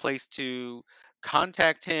must be a place to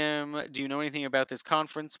contact him. Do you know anything about this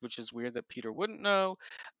conference? Which is weird that Peter wouldn't know.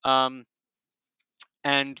 Um,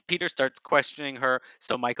 and Peter starts questioning her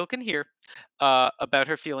so Michael can hear about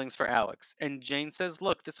her feelings for Alex. And Jane says,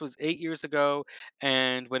 look, this was 8 years ago,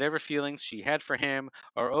 and whatever feelings she had for him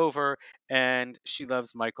are over, and she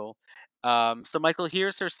loves Michael. So Michael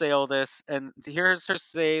hears her say all this and hears her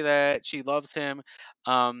say that she loves him.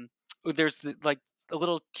 There's like a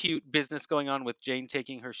little cute business going on with Jane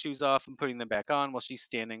taking her shoes off and putting them back on while she's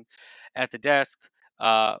standing at the desk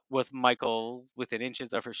with Michael within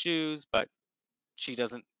inches of her shoes, but she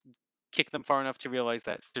doesn't kick them far enough to realize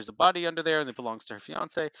that there's a body under there and it belongs to her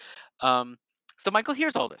fiance. Um, so Michael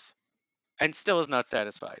hears all this and still is not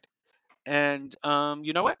satisfied. And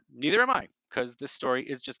you know what? Neither am I, because this story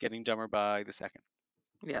is just getting dumber by the second.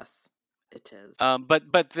 Yes, it is.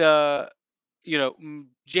 But the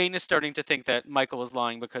Jane is starting to think that Michael is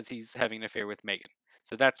lying because he's having an affair with Megan.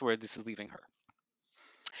 So that's where this is leaving her.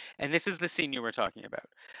 And this is the scene you were talking about.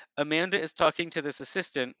 Amanda is talking to this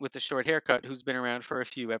assistant with the short haircut who's been around for a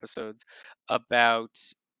few episodes about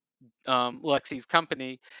Lexi's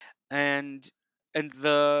company, and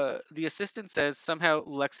the assistant says somehow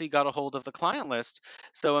Lexi got a hold of the client list.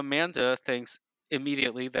 So Amanda thinks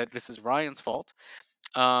immediately that this is Ryan's fault,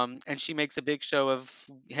 And she makes a big show of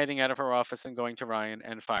heading out of her office and going to Ryan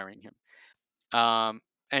and firing him. Um,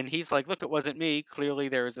 and he's like, "Look, it wasn't me. Clearly,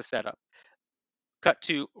 there is a setup." Cut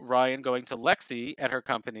to Ryan going to Lexi at her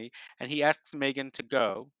company, and he asks Megan to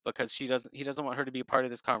go because he doesn't want her to be a part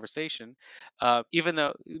of this conversation. Even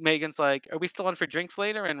though Megan's like, "Are we still on for drinks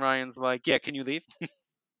later?" And Ryan's like, "Yeah, can you leave?"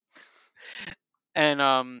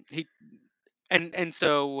 And he and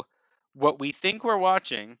so what we think we're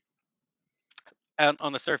watching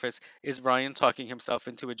on the surface is Ryan talking himself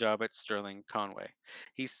into a job at Sterling Conway.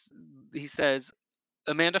 He's he says,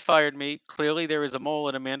 "Amanda fired me. Clearly, there is a mole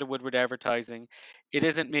at Amanda Woodward Advertising. It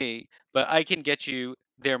isn't me, but I can get you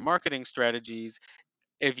their marketing strategies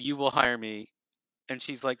if you will hire me." And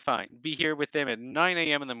she's like, "Fine. Be here with them at 9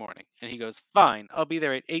 a.m. in the morning." And he goes, "Fine. I'll be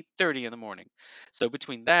there at 8:30 in the morning." So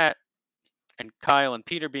between that and Kyle and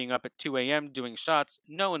Peter being up at 2 a.m. doing shots,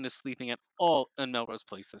 no one is sleeping at all in Melrose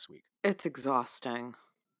Place this week. It's exhausting.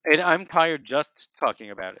 And I'm tired just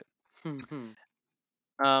talking about it. Mhm.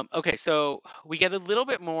 Okay, so we get a little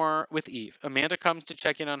bit more with Eve. Amanda comes to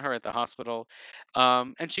check in on her at the hospital,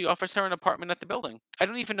 and she offers her an apartment at the building. I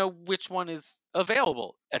don't even know which one is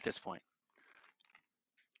available at this point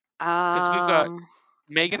because we've got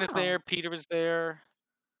Megan is Yeah. there, Peter is there,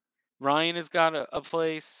 Ryan has got a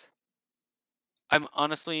place. I'm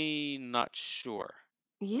honestly not sure.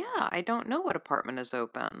 Yeah, I don't know what apartment is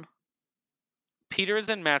open. Peter is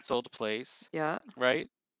in Matt's old place, Yeah. right?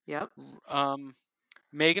 Yep. Um,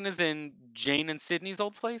 Megan is in Jane and Sydney's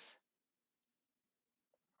old place.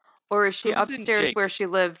 Or is she Who's in upstairs where she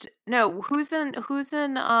Jake's? lived? No, who's in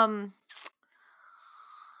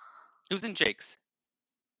Who's in Jake's?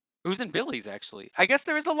 Who's in Billy's, actually? I guess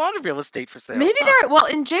there is a lot of real estate for sale, maybe huh? there well,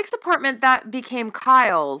 in Jake's apartment that became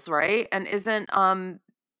Kyle's, right? And isn't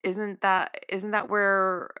that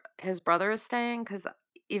where his brother is staying? Cuz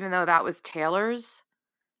even though that was Taylor's,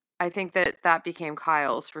 I think that became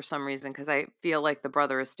Kyle's for some reason cuz I feel like the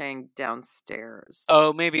brother is staying downstairs.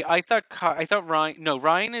 Oh, maybe. I thought Ryan. No,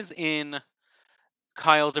 Ryan is in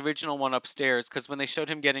Kyle's original one upstairs because when they showed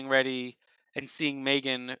him getting ready and seeing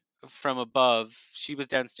Megan from above, she was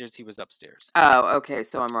downstairs, he was upstairs. Oh, okay,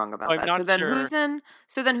 so I'm wrong about I'm that. not sure.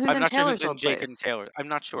 So then who's I'm in not sure who's Taylor's in old Jake and place? Taylor. I'm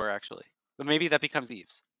not sure actually, but maybe that becomes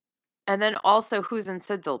Eve's. And then also who's in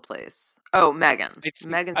Sid's old place? Oh, Megan.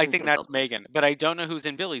 Megan's I in think Sid's that's old place. Megan, but I don't know who's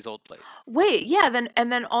in Billy's old place. Wait, yeah,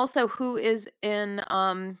 then also who is in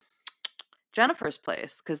Jennifer's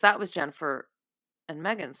place? Because that was Jennifer and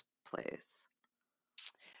Megan's place.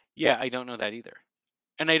 Yeah, I don't know that either,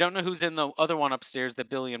 and I don't know who's in the other one upstairs that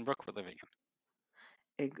Billy and Brooke were living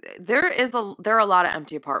in. There are a lot of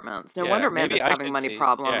empty apartments. No Yeah, wonder maybe Amanda's I having should money see. Yeah.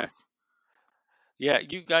 problems. Yeah,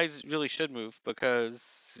 you guys really should move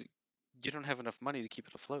because you don't have enough money to keep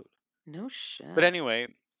it afloat. No But shit. anyway,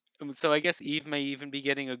 so I guess Eve may even be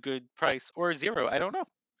getting a good price or zero. I don't know.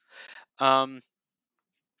 Um,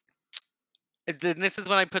 then this is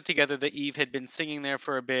when I put together that Eve had been singing there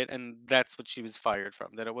for a bit, and that's what she was fired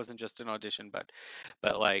from. That it wasn't just an audition,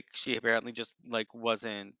 but like she apparently just like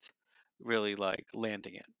wasn't really like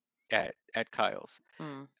landing it at Kyle's.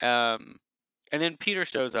 Hmm. Um, and then Peter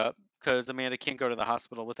shows up because Amanda can't go to the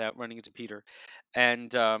hospital without running into Peter,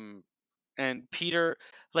 and Peter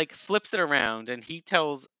like flips it around and he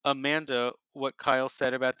tells Amanda what Kyle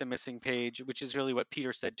said about the missing page, which is really what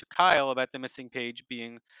Peter said to Kyle about the missing page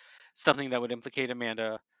being something that would implicate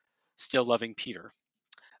Amanda still loving Peter.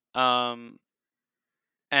 Um,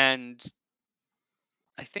 and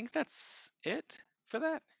I think that's it for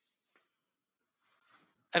that.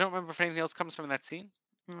 I don't remember if anything else comes from that scene.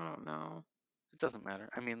 I don't know. It doesn't matter.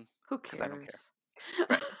 I mean, Who because I don't care. cares?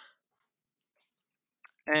 Right.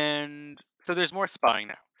 And so there's more spying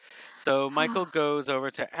now. So Michael goes over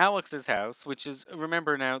to Alex's house, which is,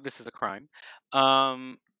 remember now, this is a crime.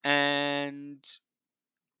 And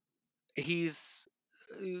he's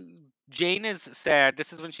uh, Jane is sad.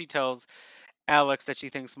 This is when she tells Alex that she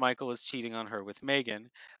thinks Michael is cheating on her with Megan.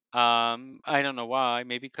 I don't know why.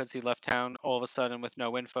 Maybe because he left town all of a sudden with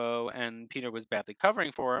no info and Peter was badly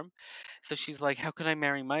covering for him. So she's like, "How can I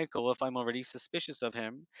marry Michael if I'm already suspicious of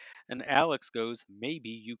him?" And Alex goes, "Maybe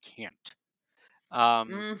you can't."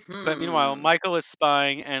 Um, but meanwhile, Mm-hmm. Michael is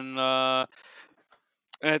spying, and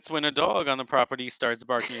it's when a dog on the property starts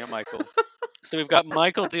barking at Michael. So we've got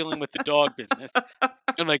Michael dealing with the dog business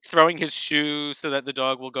and like throwing his shoe so that the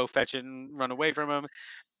dog will go fetch it and run away from him.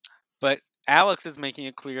 But Alex is making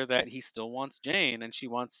it clear that he still wants Jane and she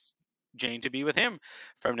wants Jane to be with him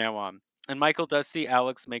from now on. And Michael does see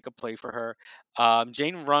Alex make a play for her.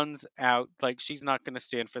 Jane runs out like she's not going to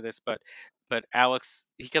stand for this, but Alex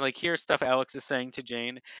he can like hear stuff Alex is saying to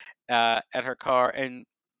Jane at her car, and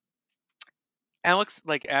Alex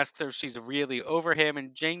like asks her if she's really over him,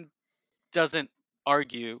 and Jane doesn't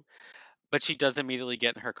argue, but she does immediately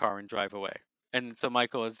get in her car and drive away. And so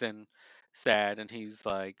Michael is then sad, and he's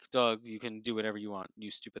like, "Doug, you can do whatever you want, you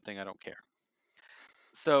stupid thing. I don't care."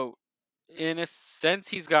 So in a sense,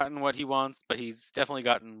 he's gotten what he wants, but he's definitely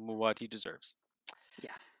gotten what he deserves.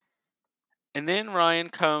 Yeah. And then Ryan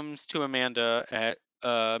comes to Amanda at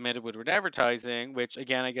Amanda Woodward Advertising, which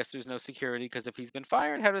again, I guess there's no security because if he's been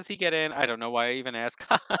fired, how does he get in? I don't know why I even ask.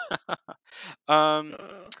 um,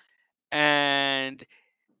 and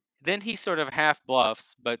then he sort of half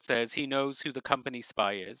bluffs, but says he knows who the company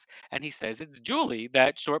spy is, and he says it's Julie,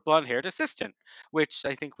 that short blonde-haired assistant, which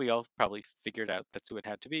I think we all probably figured out that's who it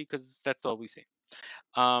had to be because that's all we see.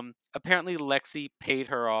 Apparently, Lexi paid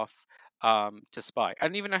her off to spy. I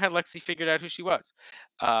didn't even know how Lexi figured out who she was.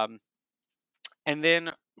 Um, and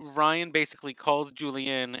then Ryan basically calls Julie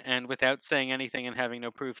in, and without saying anything and having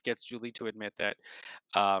no proof, gets Julie to admit that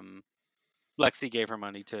um, Lexi gave her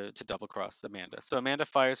money to double cross Amanda. So Amanda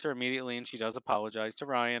fires her immediately, and she does apologize to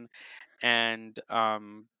Ryan. And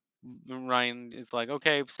Ryan is like,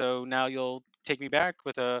 "Okay, so now you'll take me back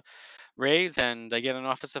with a raise, and I get an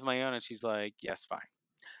office of my own." And she's like, "Yes, fine."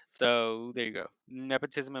 So there you go.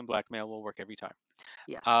 Nepotism and blackmail will work every time.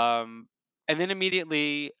 Yes. Um, and then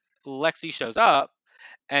immediately Lexi shows up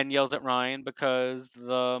and yells at Ryan because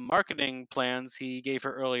the marketing plans he gave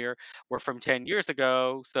her earlier were from 10 years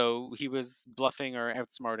ago, so he was bluffing or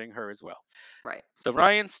outsmarting her as well. Right. So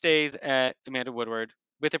Ryan stays at Amanda Woodward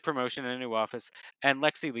with a promotion and a new office, and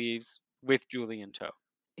Lexi leaves with Julie in tow.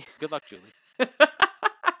 Good luck, Julie.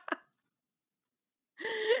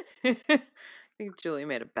 I think Julie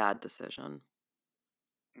made a bad decision.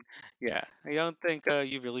 Yeah, I don't think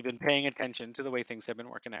you've really been paying attention to the way things have been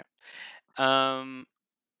working out.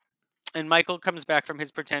 And Michael comes back from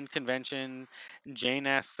his pretend convention. Jane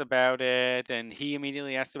asks about it, and he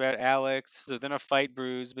immediately asks about Alex. So then a fight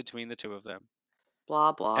brews between the two of them,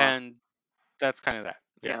 Blah blah. and that's kind of that.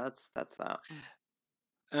 Yeah. Yeah, that's that.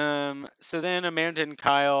 So then Amanda and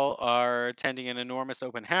Kyle are attending an enormous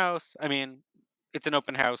open house. I mean, it's an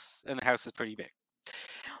open house, and the house is pretty big.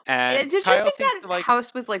 And Did you Kyle think seems that to like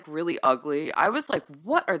house was like really ugly? I was like,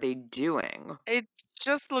 what are they doing? it.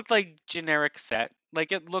 Just looked like generic set.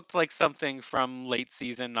 Like it looked like something from late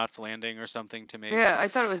season Knots Landing or something to me. Yeah, I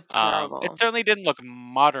thought it was It terrible. certainly didn't look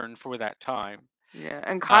modern for that time. Yeah,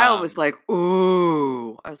 and Kyle was Um, like,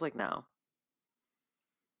 "Ooh." I was like, "No."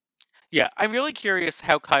 yeah, I'm really curious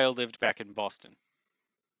how Kyle lived back in Boston,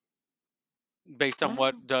 based on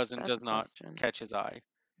what Oh, does and that's a does not question. catch his eye.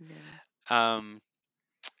 Yeah. Um,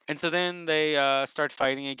 and so then they start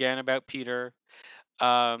fighting again about Peter.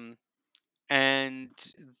 Um, and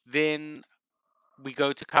then we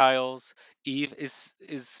go to Kyle's. Eve is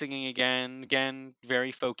singing again,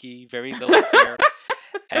 very folky, very Lilith Fair,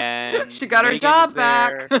 and She got her Megan is job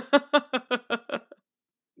back. there.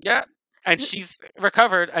 Yeah. And she's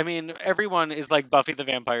recovered. I mean, everyone is like Buffy the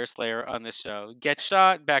Vampire Slayer on this show. Get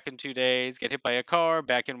shot, back in 2 days. Get hit by a car,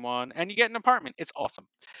 back in one, and you get an apartment. It's awesome.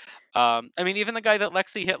 I mean, even the guy that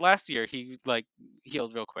Lexi hit last year, he like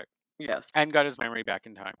healed real quick Yes. and got his memory back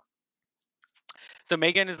in time. So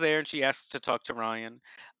Megan is there, and she asks to talk to Ryan,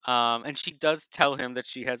 and she does tell him that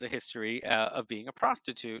she has a history of being a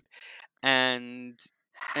prostitute, and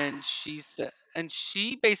and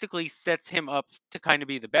she basically sets him up to kind of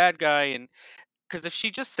be the bad guy, and because if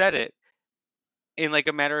she just said it in like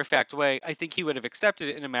a matter of fact way, I think he would have accepted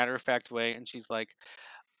it in a matter of fact way. And she's like,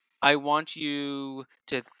 I want you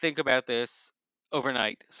to think about this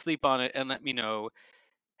overnight, sleep on it, and let me know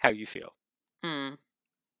how you feel. Hmm.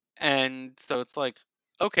 And so it's like,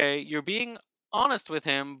 okay, you're being honest with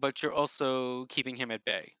him, but you're also keeping him at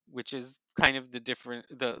bay, which is kind of the different,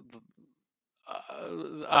 the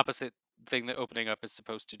opposite thing that opening up is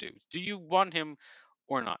supposed to do. Do you want him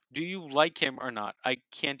or not? Do you like him or not? I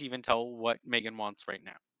can't even tell what Megan wants right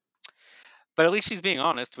now. But at least she's being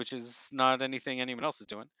honest, which is not anything anyone else is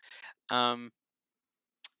doing. Um,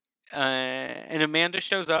 and Amanda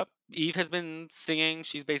shows up. Eve has been singing.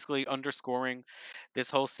 She's basically underscoring this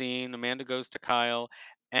whole scene. Amanda goes to Kyle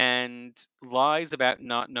and lies about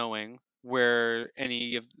not knowing where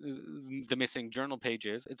any of the missing journal page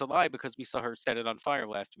is. It's a lie because we saw her set it on fire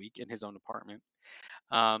last week in his own apartment.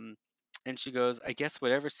 Um, and she goes, I guess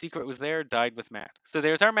whatever secret was there died with Matt. So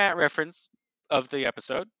there's our Matt reference of the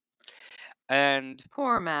episode. And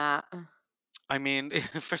Poor Matt. I mean,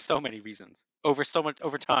 for so many reasons, over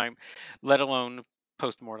time, let alone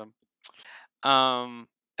post mortem. Um,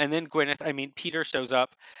 and then Gwyneth, I mean, Peter shows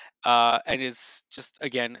up, and is just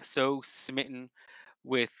again so smitten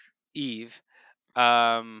with Eve.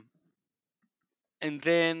 Um, and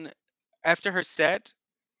then after her set,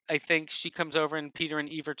 I think she comes over and Peter and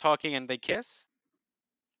Eve are talking and they kiss.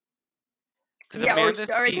 Because Yeah, Amanda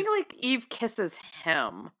or I think, sees, like, Eve kisses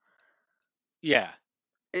him. yeah,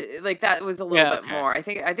 Like, that was a little yeah, bit okay, more. I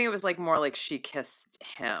think it was, like, more like she kissed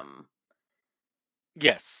him.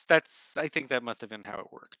 yes, I think that must have been how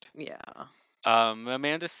it worked. Yeah.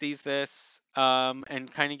 Amanda sees this,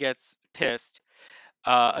 and kind of gets pissed,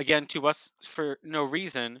 again to us for no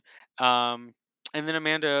reason. Um, and then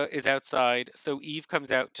Amanda is outside, so Eve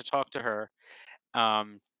comes out to talk to her.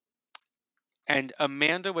 Um, and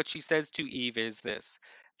Amanda, what she says to Eve is this: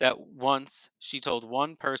 that once she told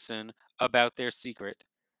one person about their secret,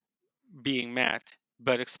 being Matt,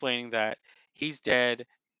 but explaining that he's dead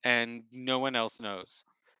and no one else knows.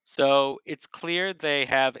 So it's clear they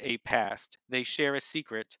have a past. They share a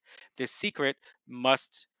secret. This secret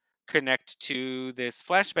must connect to this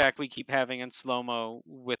flashback we keep having in slow mo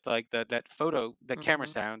with like that photo, the camera Mhm.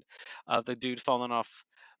 sound of the dude falling off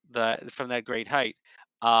the from that great height.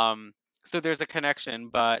 Um, so there's a connection,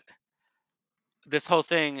 but this whole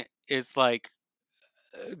thing is like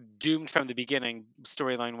doomed from the beginning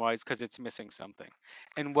storyline wise because it's missing something.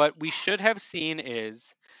 And what we should have seen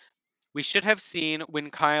is we should have seen when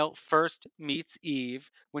Kyle first meets Eve,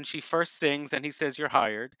 when she first sings and he says you're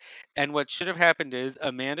hired. And what should have happened is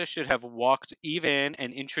Amanda should have walked Eve in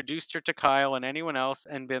and introduced her to Kyle and anyone else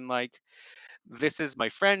and been like, this is my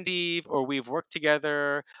friend Eve, or we've worked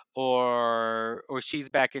together, or she's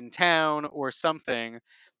back in town, or something.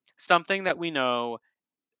 Something that we know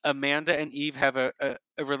Amanda and Eve have a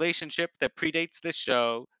relationship that predates this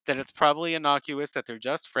show, that it's probably innocuous, that they're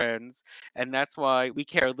just friends, and that's why we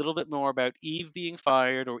care a little bit more about Eve being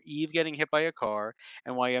fired or Eve getting hit by a car,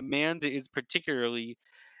 and why Amanda is particularly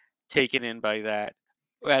taken in by that,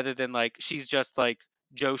 rather than like she's just like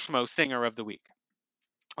Joe Schmo singer of the week.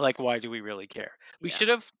 Like, why do we really care? Yeah.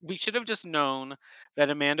 We should have just known that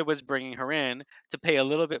Amanda was bringing her in to pay a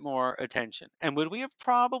little bit more attention. And would we have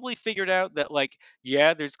probably figured out that, like,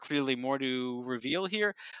 yeah, there's clearly more to reveal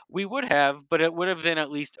here? We would have, but it would have then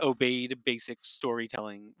at least obeyed basic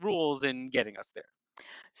storytelling rules in getting us there.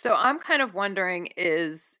 So I'm kind of wondering,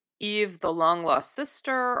 is Eve the long lost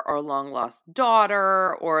sister or long lost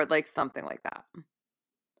daughter or like something like that?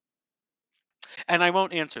 And I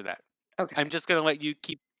won't answer that. I'm Okay. just going to let you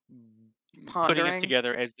keep putting it Pondering.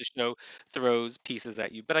 together as the show throws pieces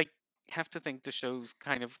at you. But I have to think the show's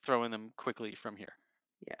kind of throwing them quickly from here.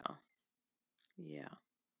 Yeah. Yeah.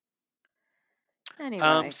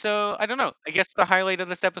 Anyway. So I don't know. I guess the highlight of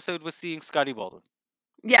this episode was seeing Scotty Baldwin.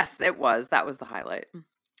 Yes, it was. That was the highlight.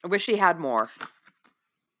 I wish he had more.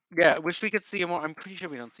 Yeah, wish we could see him more. I'm pretty sure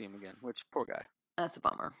we don't see him again. Which poor guy. That's a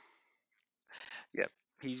bummer.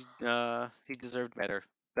 Yeah, he deserved better.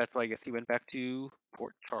 That's why I guess he went back to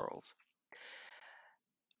Port Charles.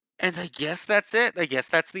 And I guess that's it. I guess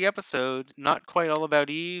that's the episode. Not quite all about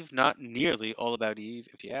Eve. Not nearly all about Eve,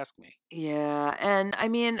 if you ask me. Yeah, and I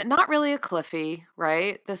mean, not really a Cliffy,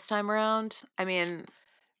 right? This time around. I mean,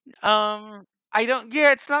 I don't.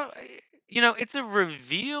 Yeah, it's not. It's a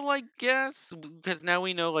reveal, I guess, because now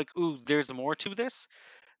we know, like, ooh, there's more to this.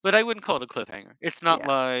 But I wouldn't call it a cliffhanger. It's not yeah,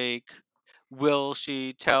 like, will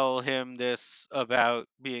she tell him this about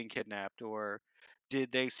being kidnapped, or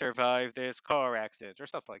did they survive this car accident, or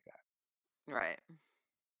stuff like that. right,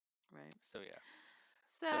 right. So yeah.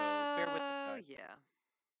 So, So bear with us, guys. yeah.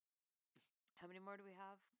 How many more do we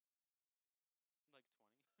have? Like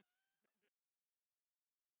 20.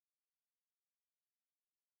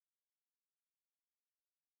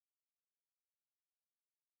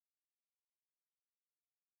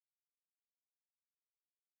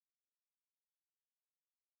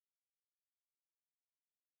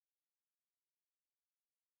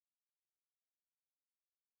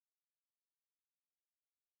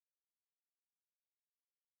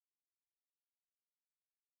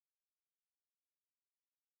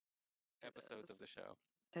 It Episodes of the is. show.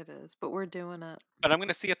 It is, but we're doing it. But I'm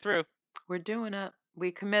gonna see it through. We're doing it.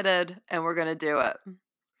 We committed and we're going to do it.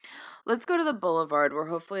 Let's go to the boulevard where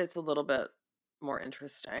hopefully it's a little bit more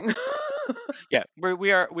interesting. Yeah,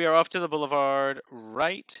 we are off to the boulevard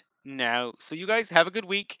right now. So you guys have a good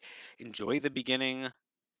week. Enjoy the beginning,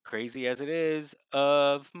 crazy as it is,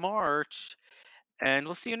 of March, and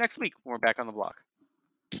we'll see you next week when we're back on the block.